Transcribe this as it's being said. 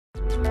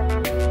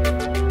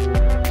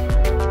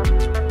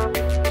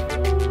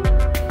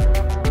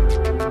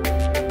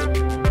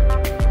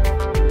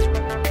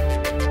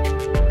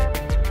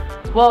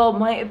Well,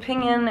 my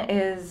opinion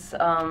is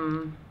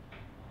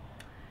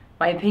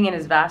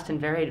vast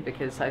and varied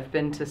because I've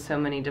been to so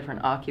many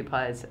different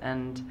Occupies,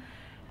 and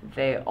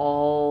they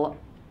all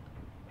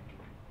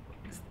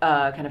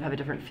kind of have a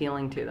different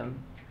feeling to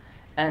them,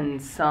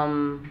 and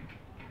some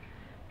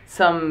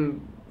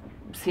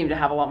seem to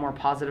have a lot more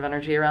positive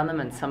energy around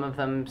them, and some of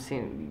them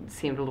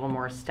seemed a little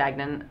more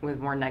stagnant with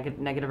more negative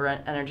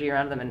energy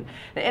around them. And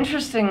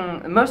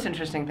the most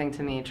interesting thing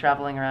to me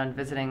traveling around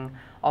visiting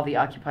all the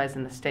Occupies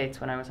in the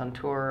States when I was on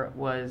tour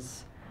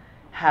was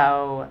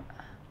how,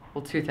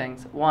 well, two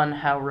things. One,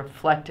 how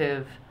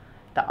reflective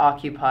the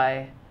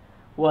Occupy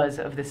was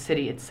of the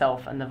city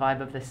itself and the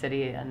vibe of the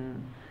city,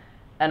 and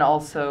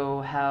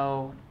also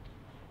how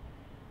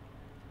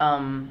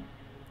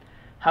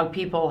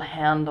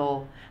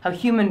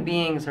human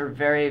beings are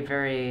very,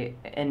 very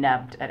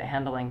inept at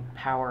handling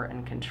power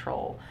and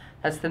control.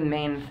 That's the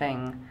main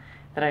thing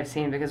that I've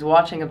seen, because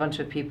watching a bunch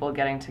of people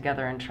getting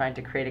together and trying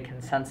to create a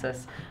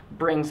consensus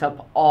brings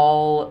up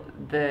all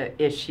the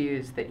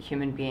issues that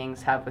human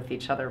beings have with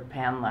each other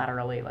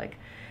panlaterally. Like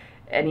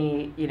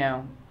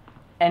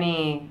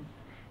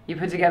you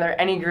put together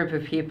any group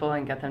of people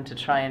and get them to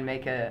try and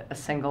make a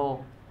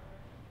single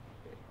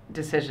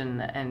decision,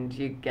 and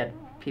you get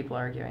people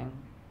arguing.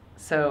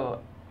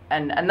 So,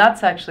 and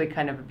that's actually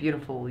kind of a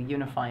beautiful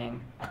unifying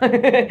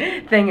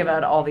thing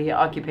about all the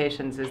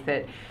occupations, is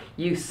that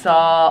you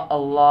saw a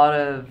lot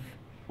of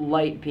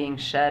light being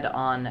shed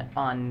on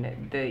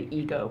the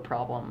ego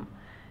problem,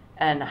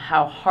 and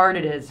how hard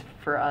it is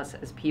for us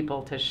as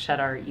people to shed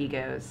our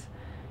egos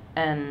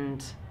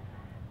and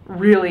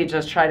really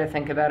just try to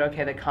think about,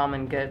 okay, the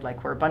common good.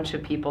 Like, we're a bunch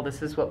of people,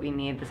 this is what we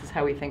need, this is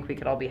how we think we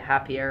could all be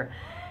happier,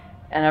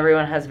 and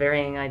everyone has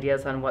varying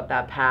ideas on what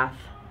path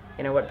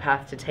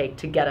to take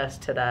to get us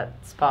to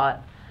that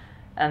spot.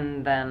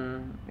 And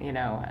then,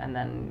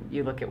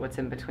 you look at what's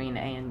in between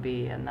A and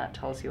B, and that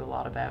tells you a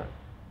lot about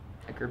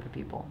a group of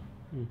people.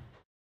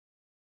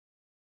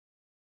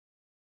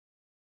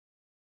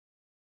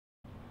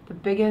 The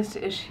biggest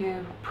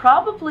issue,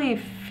 probably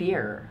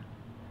fear.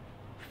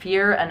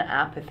 Fear and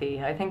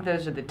apathy. I think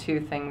those are the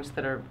two things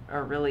that are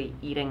really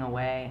eating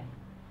away.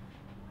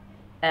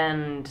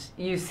 And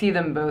you see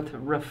them both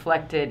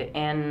reflected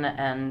in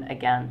and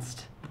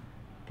against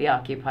the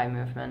Occupy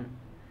movement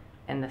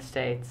in the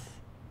States.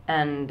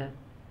 And,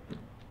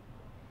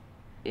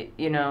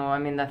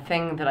 the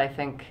thing that I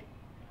think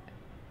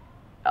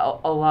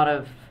a lot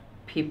of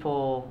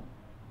people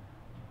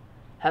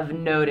have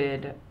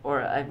noted,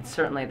 or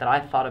certainly that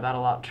I've thought about a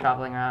lot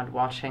traveling around,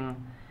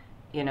 watching,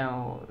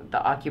 the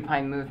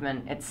Occupy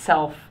movement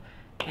itself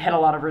hit a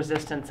lot of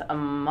resistance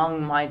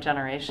among my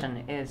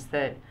generation, is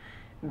that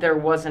there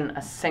wasn't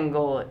a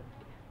single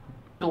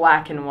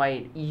black and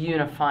white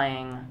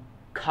unifying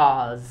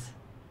cause.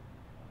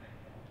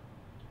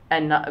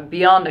 And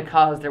beyond a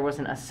cause, there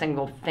wasn't a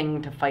single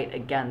thing to fight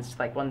against,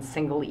 like one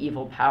single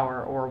evil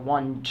power or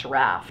one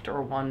draft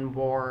or one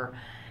war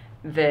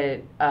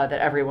that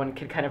everyone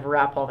could kind of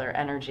wrap all their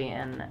energy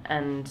in.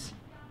 And,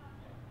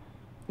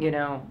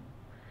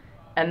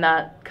 and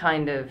that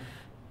kind of,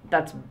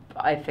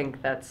 I think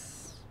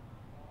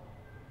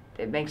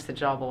it makes the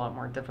job a lot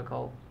more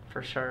difficult,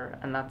 for sure.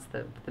 And that's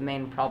the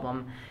main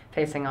problem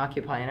facing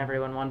Occupy, and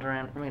everyone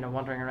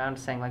wandering around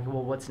saying, like,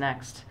 well, what's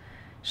next?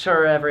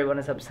 Sure, everyone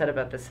is upset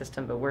about the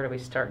system, but where do we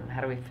start, and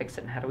how do we fix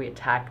it, and how do we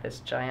attack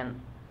this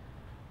giant,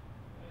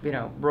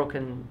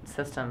 broken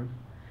system?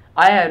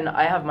 I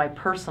have my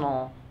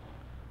personal,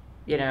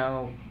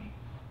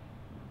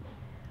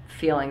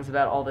 feelings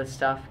about all this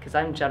stuff, because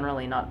I'm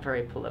generally not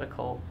very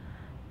political,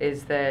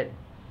 is that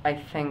I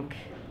think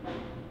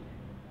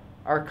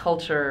our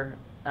culture,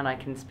 and I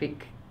can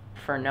speak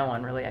for no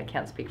one really, I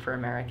can't speak for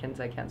Americans,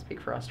 I can't speak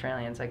for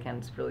Australians, I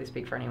can't really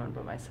speak for anyone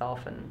but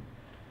myself, and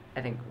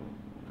I think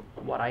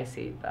what I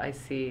see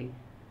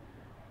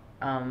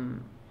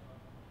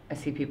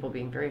people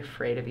being very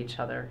afraid of each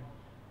other.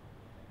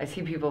 I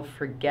see people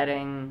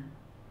forgetting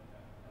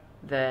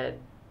that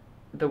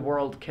the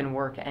world can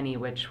work any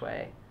which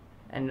way,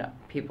 and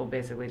people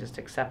basically just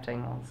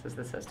accepting, well, this is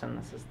the system,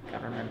 this is the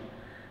government.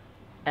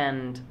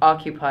 And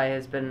Occupy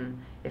has been,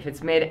 if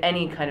it's made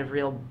any kind of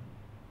real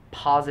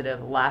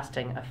positive,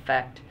 lasting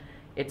effect,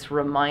 it's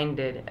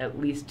reminded at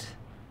least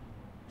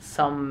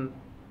some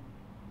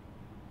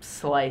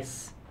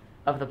slice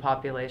of the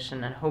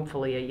population, and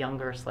hopefully a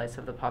younger slice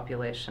of the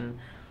population,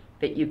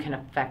 that you can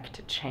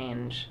affect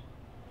change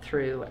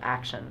through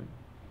action.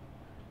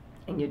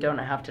 And you don't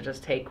have to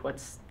just take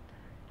what's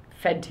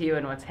fed to you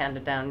and what's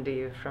handed down to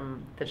you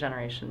from the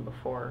generation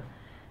before.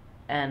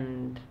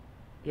 And,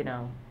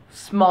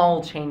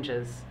 small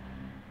changes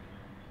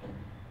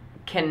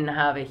can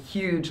have a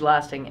huge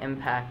lasting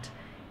impact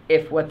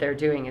if what they're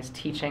doing is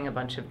teaching a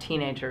bunch of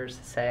teenagers,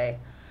 say,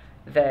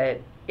 that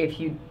if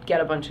you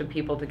get a bunch of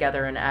people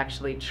together and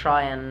actually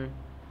try and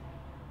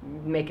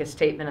make a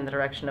statement in the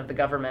direction of the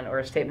government, or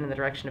a statement in the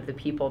direction of the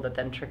people that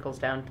then trickles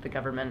down to the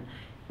government,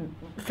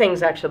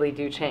 things actually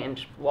do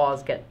change.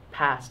 Laws get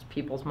passed,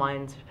 people's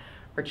minds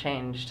are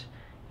changed,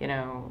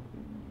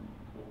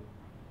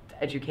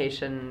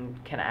 education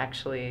can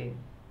actually,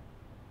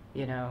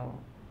 you know,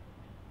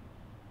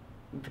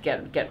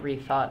 get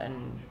rethought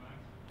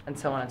and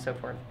so on and so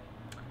forth.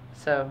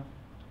 So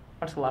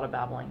that's a lot of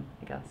babbling,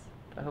 I guess,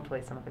 but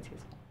hopefully some of it's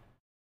useful.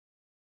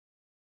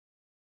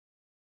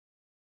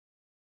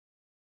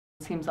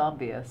 It seems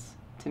obvious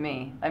to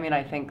me. I mean,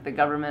 I think the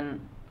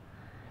government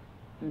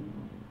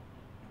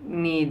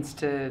needs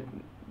to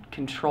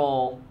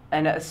control,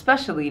 and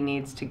especially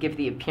needs to give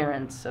the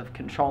appearance of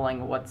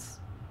controlling what's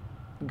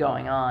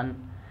going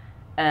on.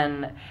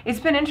 And it's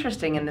been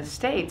interesting in the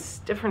States,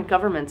 different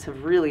governments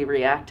have really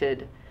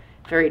reacted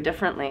very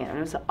differently.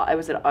 And I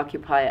was at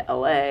Occupy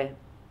LA,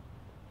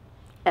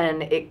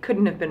 and it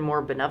couldn't have been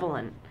more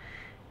benevolent.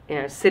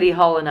 You know, City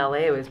Hall in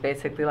LA was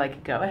basically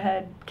like, go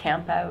ahead,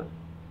 camp out.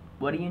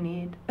 What do you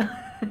need?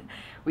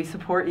 We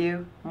support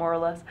you, more or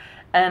less.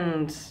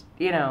 And,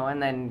 you know,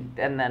 and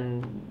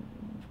then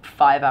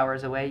 5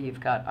 hours away, you've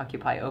got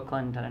Occupy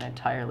Oakland and an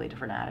entirely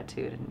different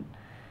attitude. And,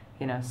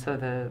 you know, so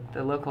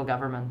the local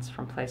governments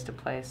from place to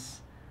place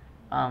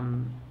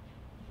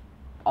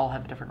all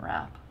have a different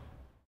rap.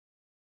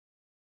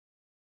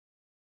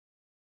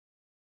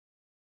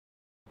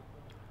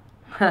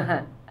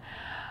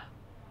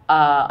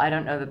 I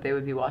don't know that they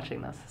would be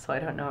watching this, so I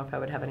don't know if I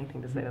would have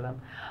anything to say to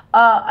them.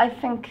 I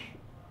think,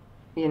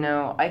 you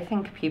know, I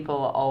think people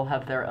all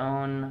have their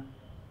own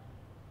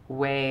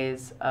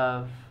ways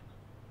of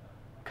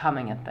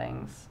coming at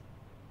things.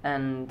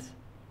 And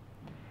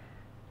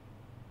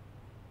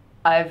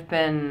I've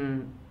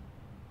been,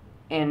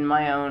 in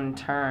my own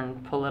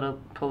turn,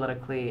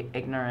 politically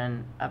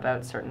ignorant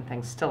about certain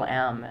things, still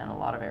am in a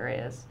lot of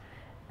areas,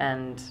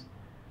 and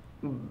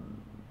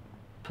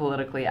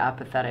politically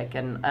apathetic,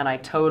 and I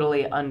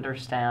totally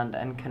understand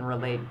and can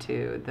relate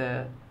to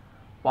the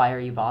why are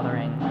you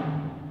bothering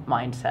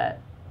mindset,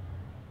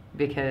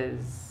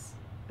 because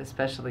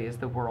especially as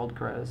the world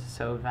grows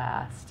so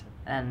vast,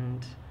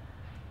 and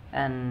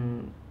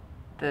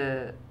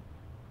the,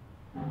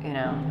 you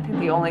know, I think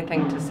the only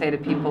thing to say to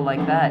people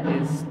like that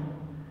is,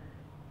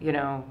 you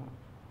know,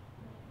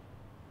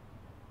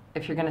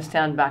 if you're going to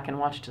stand back and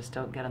watch, just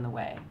don't get in the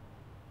way.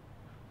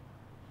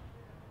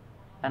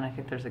 And I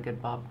think there's a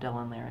good Bob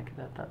Dylan lyric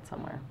about that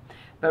somewhere.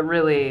 But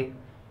really,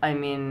 I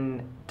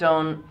mean,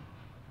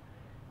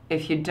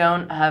 if you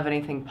don't have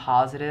anything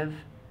positive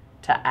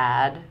to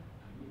add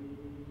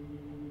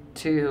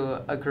to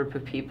a group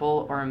of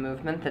people or a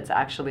movement that's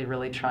actually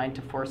really trying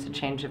to force a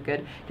change of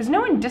good, because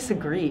no one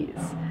disagrees.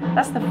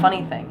 That's the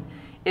funny thing,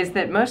 is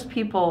that most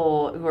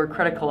people who are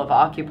critical of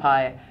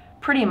Occupy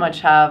pretty much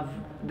have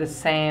the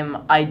same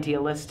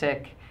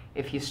idealistic,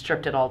 if you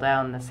stripped it all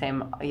down, the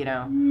same, you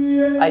know,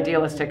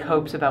 idealistic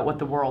hopes about what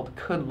the world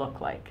could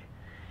look like.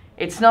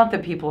 It's not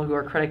that people who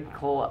are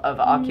critical of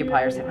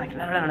Occupy are saying, like,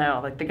 no,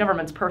 like, the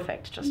government's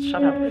perfect, just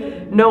shut up.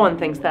 No one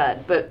thinks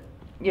that, but,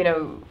 you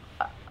know,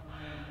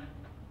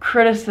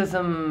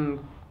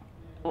 criticism,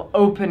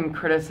 open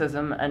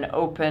criticism and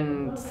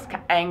open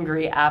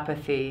angry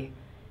apathy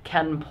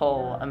can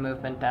pull a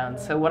movement down.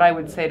 So what I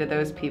would say to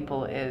those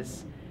people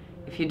is,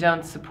 if you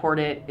don't support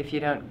it, if you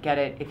don't get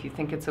it, if you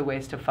think it's a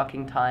waste of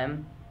fucking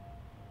time,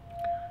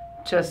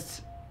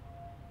 just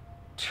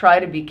try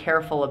to be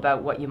careful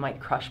about what you might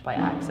crush by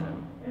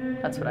accident.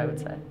 That's what I would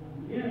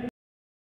say.